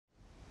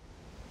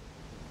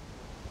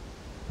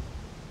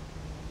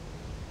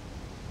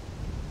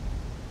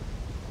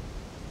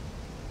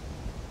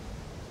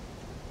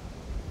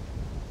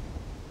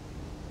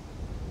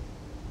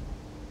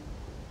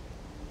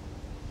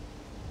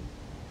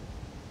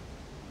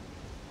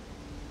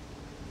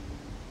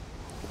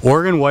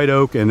Oregon white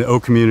oak and the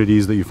oak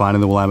communities that you find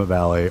in the Willamette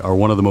Valley are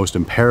one of the most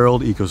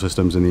imperiled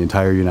ecosystems in the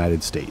entire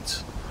United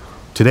States.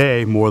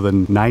 Today, more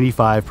than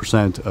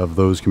 95% of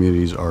those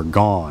communities are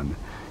gone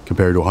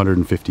compared to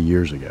 150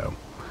 years ago,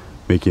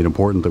 making it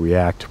important that we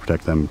act to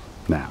protect them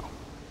now.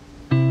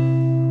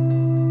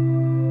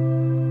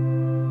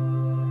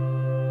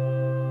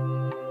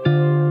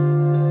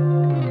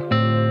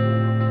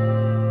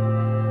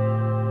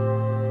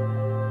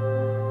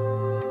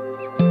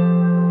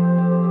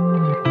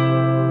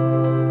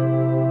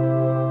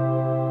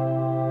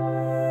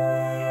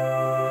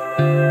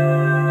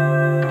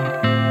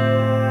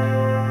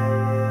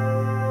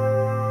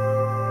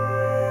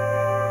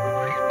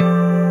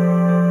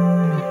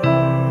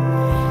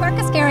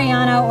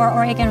 Garryana, or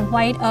Oregon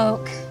white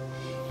oak,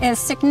 is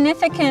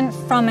significant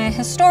from a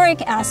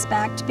historic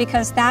aspect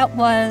because that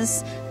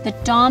was the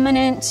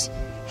dominant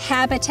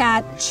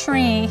habitat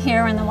tree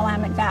here in the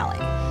Willamette Valley.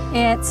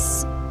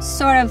 It's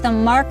sort of the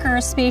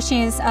marker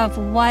species of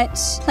what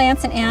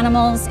plants and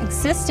animals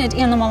existed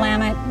in the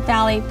Willamette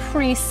Valley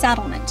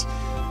pre-settlement.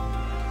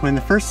 When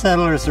the first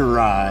settlers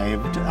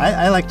arrived,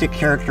 I like to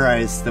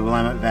characterize the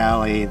Willamette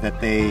Valley that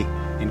they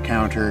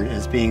encountered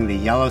as being the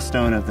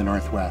Yellowstone of the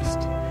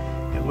Northwest.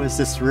 It was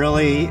this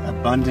really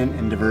abundant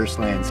and diverse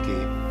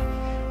landscape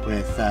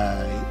with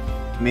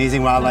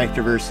amazing wildlife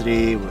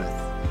diversity, with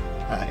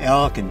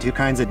elk and two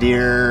kinds of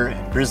deer,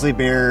 and grizzly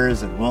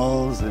bears and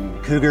wolves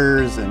and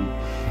cougars and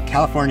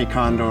California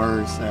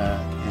condors.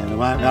 And the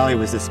Willamette Valley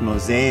was this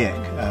mosaic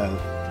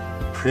of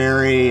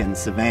prairie and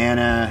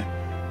savanna,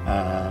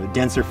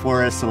 denser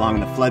forests along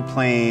the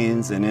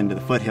floodplains and into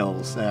the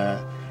foothills.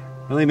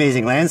 Really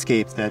amazing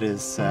landscape that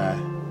is,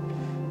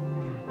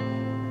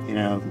 you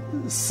know,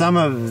 some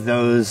of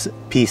those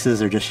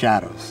pieces are just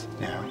shadows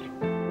now.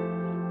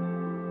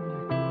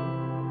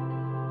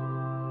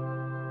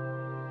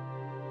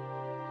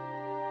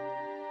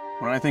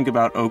 When I think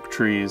about oak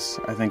trees,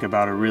 I think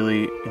about a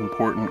really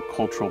important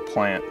cultural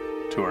plant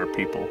to our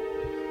people.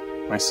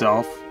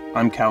 Myself,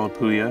 I'm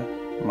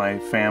Kalapuya. My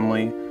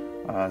family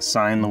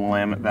signed the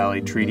Willamette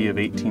Valley Treaty of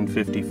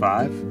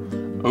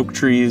 1855. Oak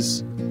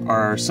trees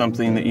are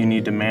something that you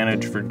need to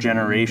manage for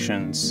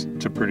generations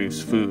to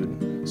produce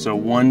food. So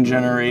one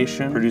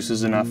generation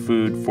produces enough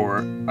food for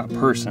a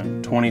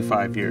person,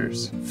 25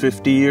 years.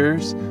 50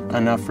 years,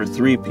 enough for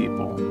 3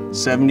 people.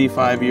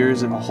 75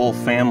 years, and a whole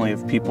family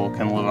of people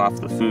can live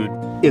off the food.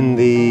 In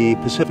the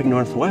Pacific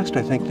Northwest,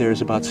 I think there's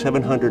about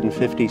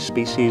 750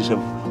 species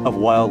of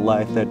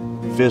wildlife that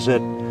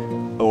visit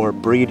or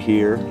breed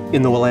here.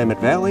 In the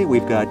Willamette Valley,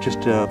 we've got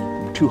just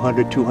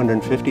 200,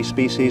 250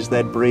 species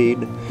that breed,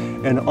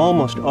 and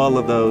almost all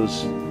of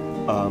those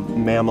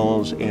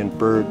mammals and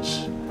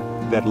birds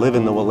that live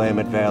in the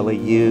Willamette Valley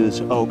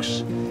use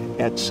oaks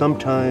at some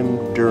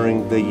time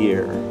during the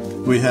year.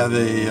 We have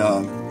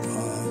a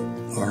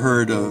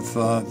herd of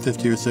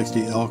 50 or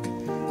 60 elk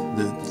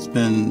that's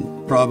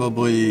been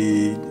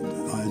probably,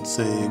 I'd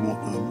say,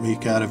 a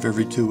week out of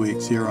every 2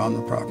 weeks here on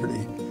the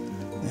property.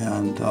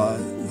 And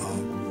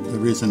the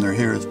reason they're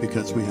here is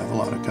because we have a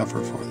lot of cover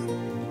for them.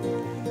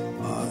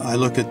 I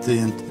look at the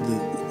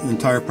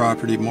entire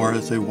property more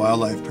as a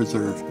wildlife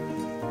preserve.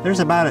 There's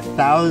about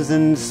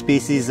 1,000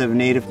 species of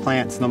native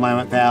plants in the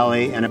Willamette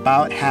Valley, and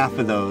about half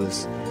of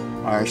those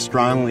are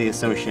strongly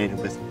associated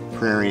with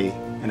prairie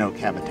and oak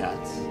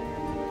habitats.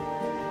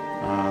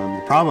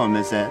 The problem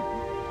is that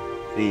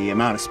the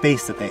amount of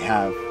space that they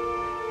have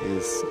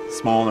is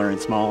smaller and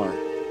smaller.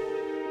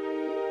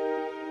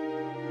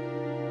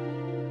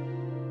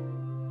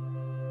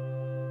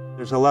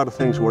 There's a lot of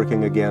things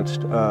working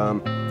against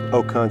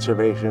oak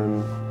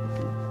conservation.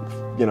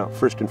 You know,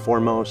 first and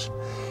foremost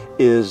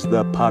is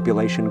the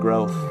population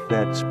growth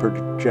that's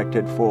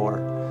projected for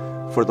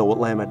the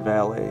Willamette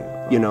Valley.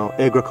 You know,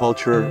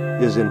 agriculture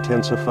is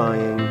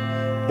intensifying,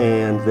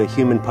 and the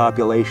human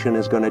population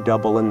is going to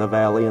double in the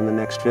valley in the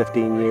next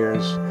 15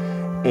 years.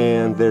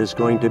 And there's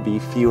going to be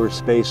fewer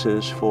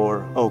spaces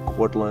for oak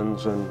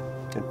woodlands and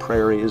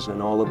prairies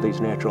and all of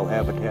these natural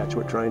habitats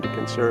we're trying to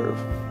conserve.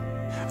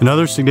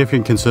 Another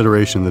significant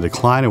consideration in the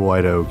decline of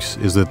white oaks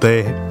is that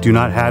they do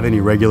not have any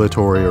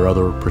regulatory or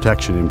other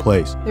protection in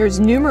place. There's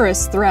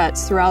numerous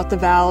threats throughout the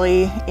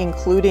valley,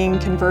 including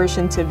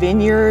conversion to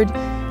vineyard,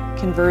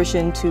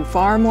 conversion to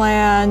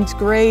farmland,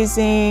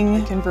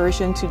 grazing,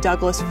 conversion to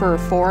Douglas fir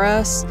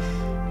forests.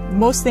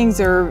 Most things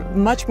are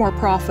much more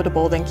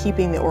profitable than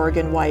keeping the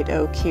Oregon white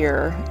oak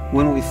here.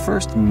 When we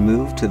first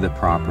moved to the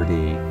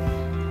property,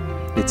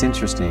 it's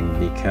interesting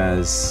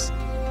because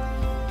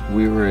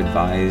we were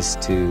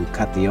advised to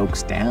cut the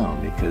oaks down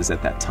because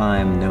at that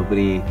time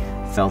nobody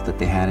felt that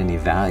they had any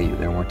value.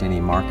 There weren't any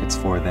markets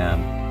for them.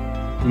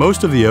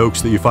 Most of the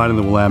oaks that you find in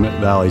the Willamette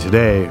Valley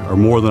today are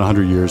more than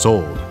 100 years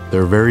old.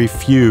 There are very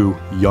few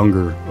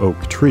younger oak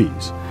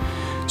trees.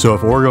 So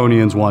if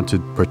Oregonians want to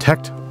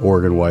protect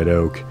Oregon white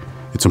oak,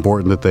 it's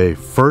important that they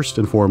first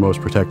and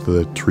foremost protect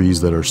the trees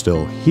that are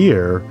still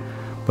here,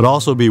 but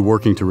also be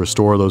working to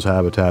restore those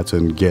habitats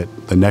and get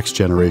the next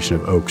generation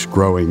of oaks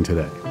growing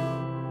today.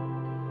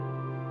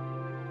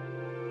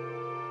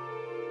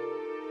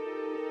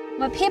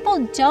 What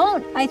people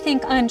don't, I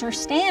think,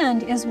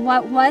 understand is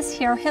what was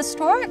here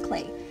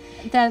historically.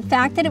 The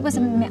fact that it was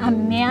a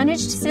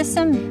managed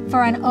system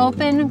for an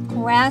open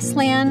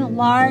grassland,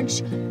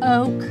 large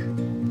oak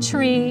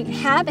tree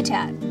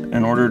habitat.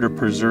 In order to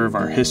preserve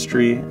our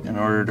history, in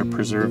order to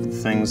preserve the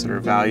things that are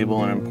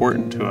valuable and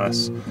important to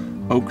us,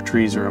 oak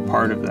trees are a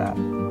part of that.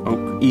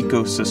 Oak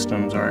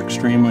ecosystems are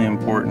extremely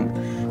important.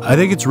 I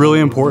think it's really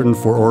important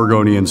for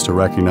Oregonians to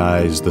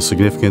recognize the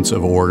significance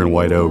of Oregon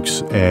white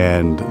oaks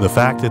and the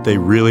fact that they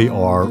really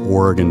are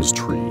Oregon's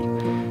tree.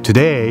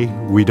 Today,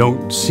 we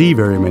don't see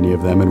very many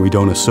of them and we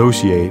don't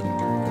associate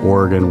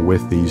Oregon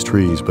with these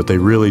trees, but they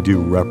really do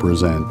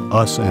represent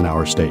us and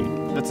our state.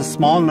 It's a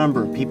small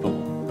number of people,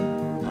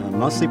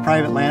 mostly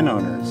private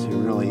landowners, who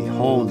really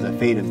hold the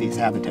fate of these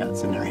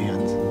habitats in their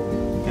hands.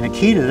 And a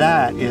key to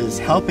that is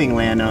helping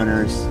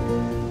landowners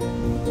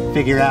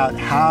figure out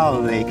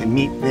how they can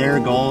meet their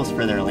goals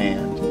for their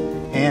land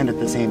and at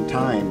the same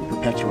time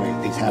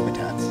perpetuate these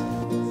habitats.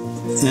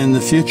 In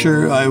the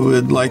future, I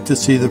would like to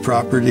see the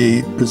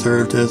property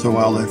preserved as a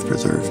wildlife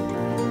preserve.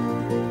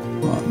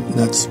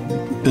 That's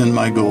been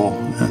my goal,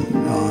 and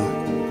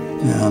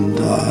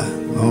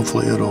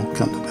hopefully it'll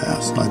come to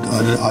pass.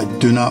 I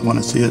do not want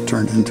to see it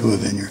turned into a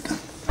vineyard.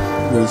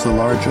 There's a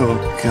large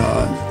oak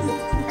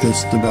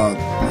just about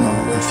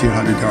a few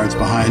hundred yards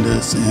behind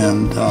us,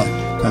 and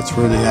that's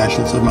where the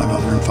ashes of my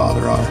mother and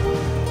father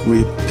are.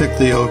 We picked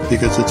the oak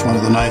because it's one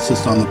of the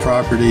nicest on the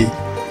property,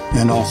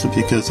 and also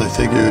because I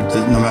figured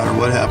that no matter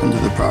what happened to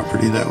the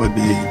property, that would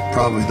be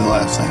probably the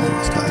last thing that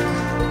was cut.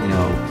 You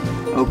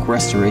know, oak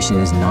restoration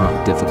is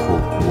not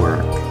difficult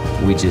work.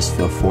 We just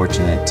feel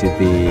fortunate to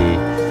be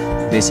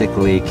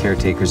basically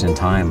caretakers in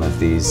time of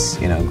these,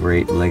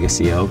 great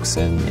legacy oaks,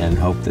 and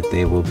hope that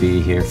they will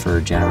be here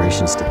for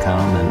generations to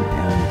come,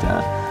 and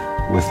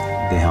with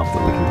the help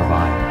that we can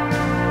provide.